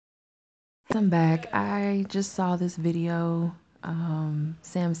I'm back. I just saw this video.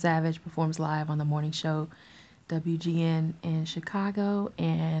 Sam Savage performs live on the morning show WGN in Chicago.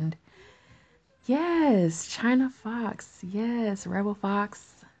 And yes, Chyna Fox. Yes, Rebel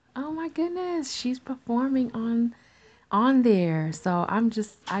Fox. Oh my goodness, she's performing on there. So I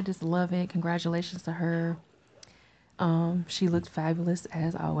just love it. Congratulations to her. She looked fabulous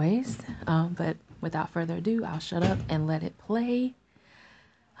as always. But without further ado, I'll shut up and let it play.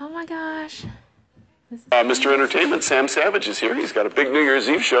 Oh my gosh. Mr. Entertainment, Sam Savage is here. He's got a big New Year's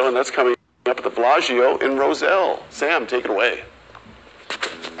Eve show, and that's coming up at the Bellagio in Roselle. Sam, take it away.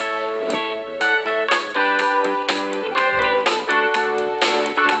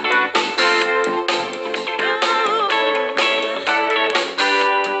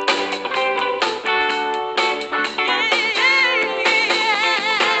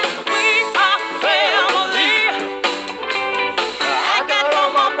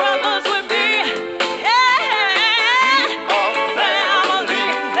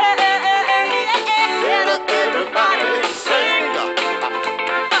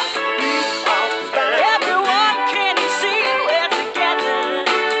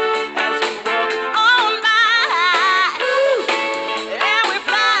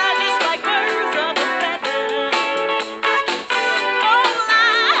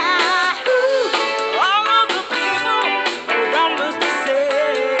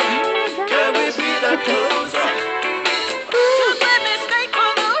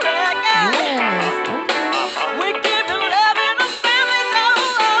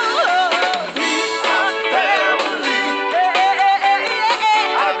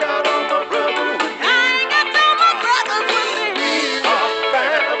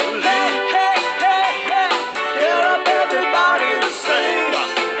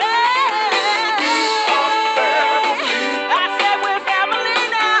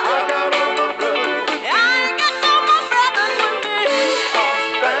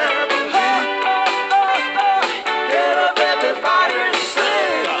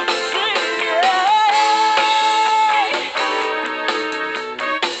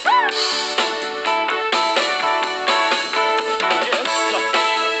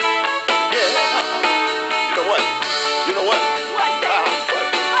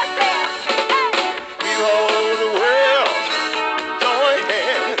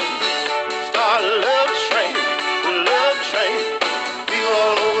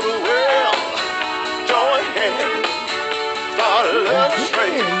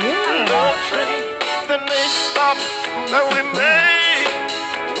 That we made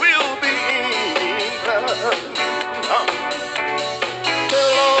will be in. Tell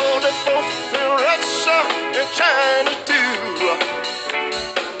all the folks in Russia and China too.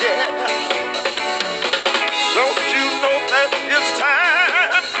 Yeah. Don't you know that it's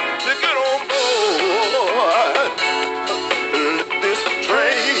time to get on board? Let this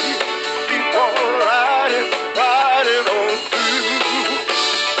train keep on riding, riding on through.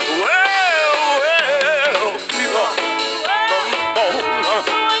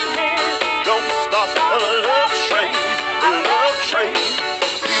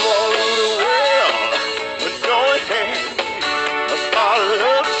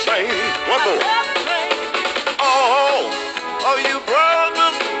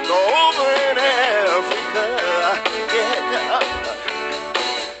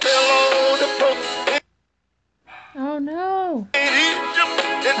 Oh no.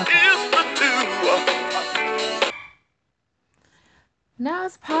 Now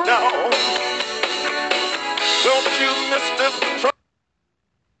it's paused. Don't you miss this train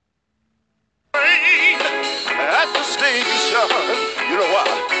at the station? You know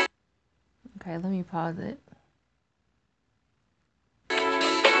why? Okay, let me pause it.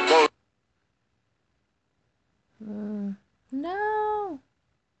 No.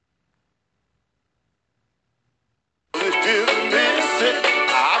 If you miss it,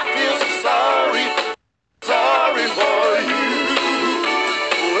 I feel sorry, sorry for you.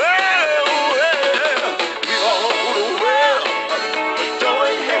 Well, we all go to well,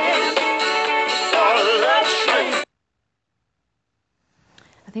 join hands, our love train.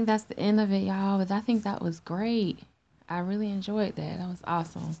 I think that's the end of it, y'all, but I think that was great. I really enjoyed that. That was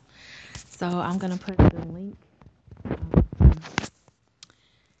awesome. So I'm going to put the link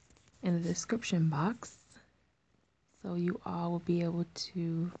in the description box so you all will be able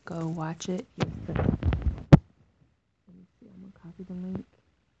to go watch it yourself. Let me see. I'm going to copy the link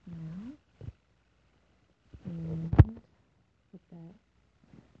now and put that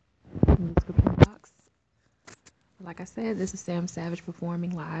in the description box. Like I said, this is Sam Savage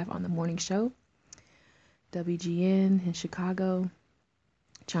performing live on the morning show, WGN in Chicago.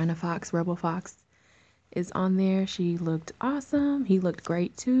 Chyna Fox, Rebel Fox, is on there. She looked awesome. He looked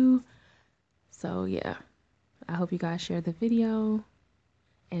great too. So yeah, I hope you guys share the video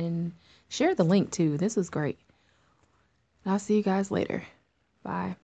and share the link too. This was great. I'll see you guys later. Bye.